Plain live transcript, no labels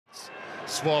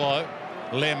Swallow,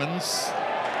 Lemons,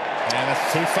 and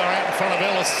it's too far out in front of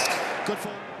Ellis. Good for,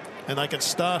 and they can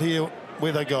start here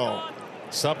with a goal.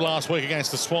 Sub last week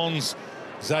against the Swans,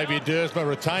 Xavier Dersma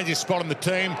retains his spot in the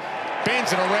team,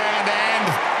 bends it around, and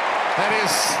that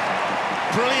is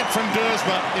brilliant from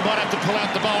Dersma. He might have to pull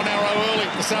out the bow and arrow early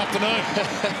this afternoon.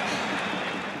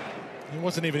 He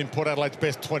wasn't even in Port Adelaide's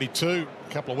best 22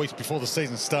 a couple of weeks before the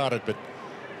season started, but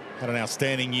had an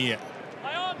outstanding year.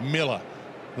 Miller,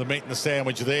 the meat and the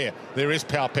sandwich there. There is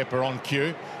Powell-Pepper on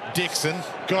cue. Dixon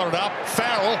got it up.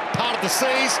 Farrell parted the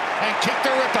seas and kicked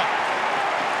a ripper.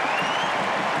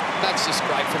 That's just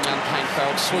great from young Kane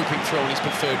Farrell, swooping through on his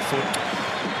preferred foot.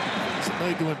 It's a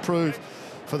need to improve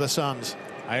for the Suns.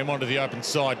 Aim onto the open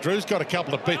side. Drew's got a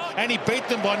couple of beats, and he beat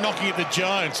them by knocking it to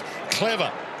Jones.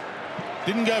 Clever.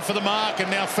 Didn't go for the mark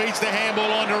and now feeds the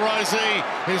handball on to Rosey,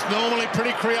 who's normally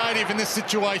pretty creative in this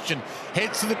situation.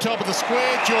 Heads to the top of the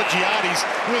square. Georgiades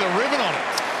with a ribbon on it.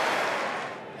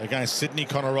 Against Sydney,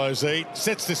 Connor Rosey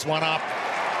sets this one up.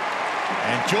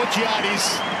 And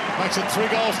Georgiades makes it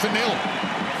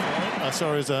 3-0.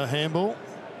 Sorry, it's a handball.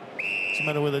 Doesn't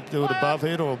matter whether you do it above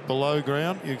head or below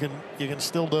ground. You can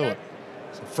still do it.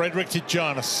 So Frederick to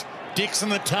Jonas. Dixon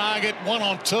the target.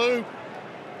 1-on-2.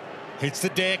 Hits the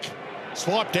deck.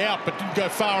 Swiped out, but didn't go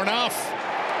far enough.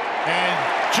 And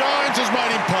Jones has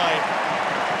made him pay.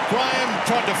 Graham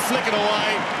tried to flick it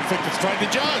away. Flicked it straight to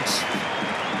Jones.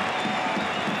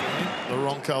 The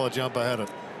wrong colour jumper had it.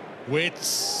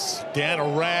 Wits down to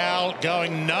Rowell,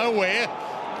 going nowhere.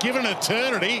 Given an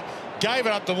eternity. Gave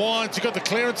it up to Wines. He got the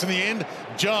clearance in the end.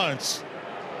 Jones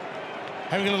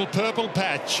having a little purple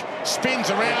patch. Spins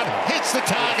around, hits the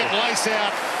target, lace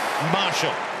out.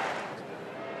 Marshall.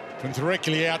 From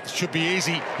directly out, should be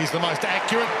easy. He's the most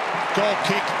accurate goal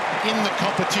kick in the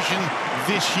competition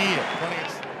this year.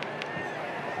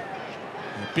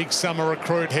 The big summer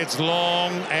recruit heads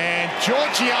long, and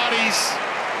Georgiades,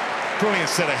 brilliant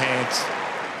set of hands.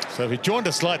 So if you joined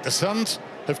us late, the Suns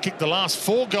have kicked the last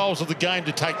 4 goals of the game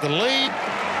to take the lead.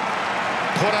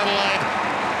 Port Adelaide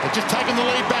have just taken the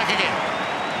lead back again.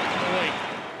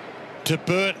 To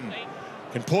Burton.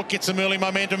 Can Port get some early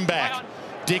momentum back?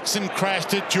 Dixon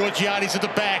crashed it. Georgiades at the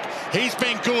back. He's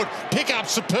been good. Pick up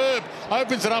superb.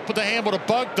 Opens it up with the handball to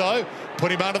Bogdo.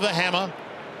 Put him under the hammer.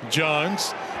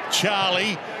 Jones.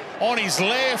 Charlie on his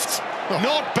left.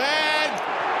 Not bad.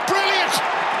 Brilliant.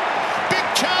 Big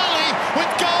Charlie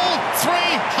with goal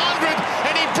 300.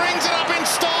 And he brings it up in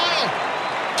style.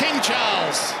 King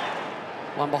Charles.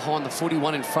 One behind the footy,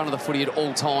 one in front of the footy at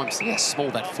all times. See how small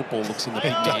that football looks in the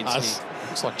big dance here.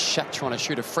 Looks like Shaq trying to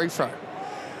shoot a free throw.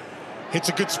 Hits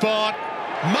a good spot.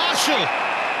 Marshall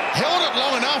held it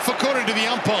long enough, according to the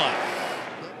umpire.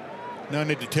 No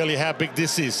need to tell you how big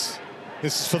this is.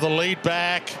 This is for the lead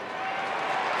back.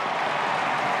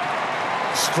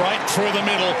 Straight through the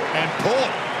middle, and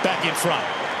Port back in front.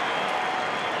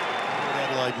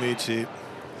 Adelaide mids here.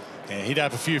 Yeah, he'd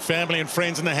have a few family and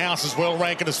friends in the house as well.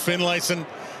 Rankin as Finlayson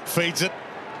feeds it.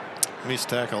 Missed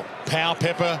tackle.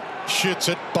 Powell-Pepper shoots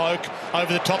it. Boak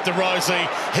over the top to Rosey.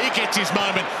 He gets his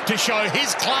moment to show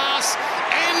his class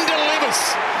and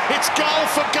delivers. It's goal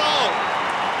for goal.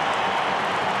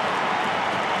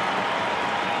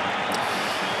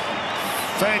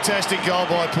 Fantastic goal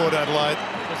by Port Adelaide.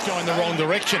 It's going the wrong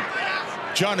direction.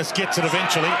 Jonas gets it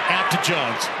eventually. Out to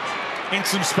Jones. In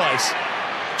some space.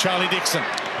 Charlie Dixon.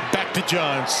 Back to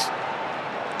Jones.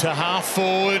 To half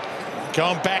forward.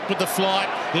 Going back with the flight.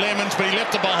 Lemons, but he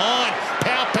left it behind.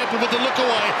 Powell-Pepper with the look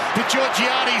away to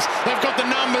Georgiades. They've got the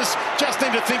numbers. Just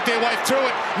need to think their way through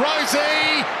it.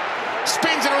 Rosey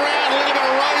spins it around. A little bit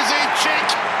of Rosey. Check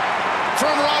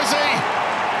from Rosey.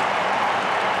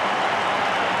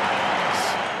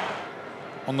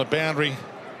 On the boundary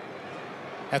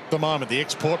at the moment, the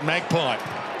export Magpie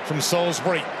from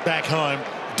Salisbury back home.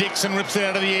 Dixon rips it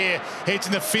out of the air. Heads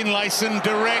in the Finlayson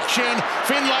direction.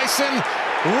 Finlayson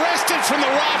wrested from the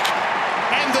ruck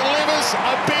and delivers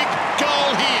a big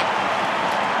goal here.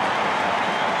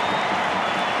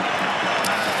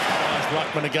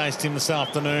 Ruckman against him this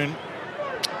afternoon.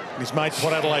 He's made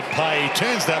Port Adelaide pay. He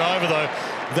turns that over, though.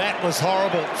 That was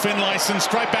horrible. Finlayson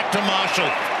straight back to Marshall.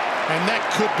 And that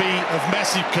could be of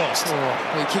massive cost. Oh,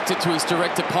 he kicked it to his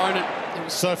direct opponent.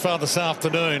 So far this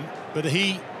afternoon, but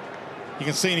you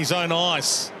can see in his own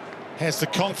eyes, has the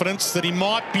confidence that he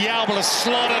might be able to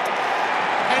slot it.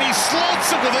 And he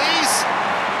slots it with ease.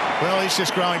 Well, he's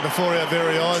just growing before our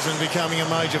very eyes and becoming a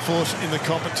major force in the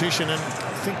competition. And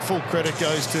I think full credit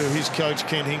goes to his coach,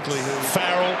 Ken Hinkley.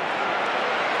 Farrell,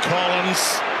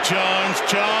 Collins, Jones.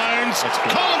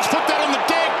 Collins put that on the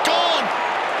deck, gone.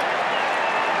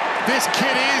 This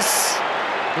kid is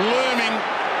looming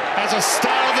as a the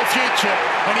star of the future,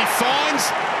 and he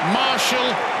finds Marshall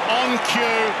on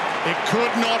cue. It could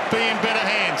not be in better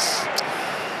hands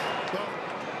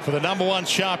for the #1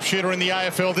 sharpshooter in the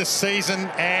AFL this season.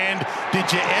 And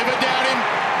did you ever doubt him?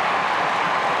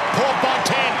 Port by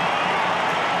 10.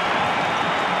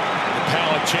 The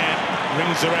power chant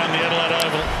rings around the Adelaide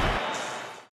Oval.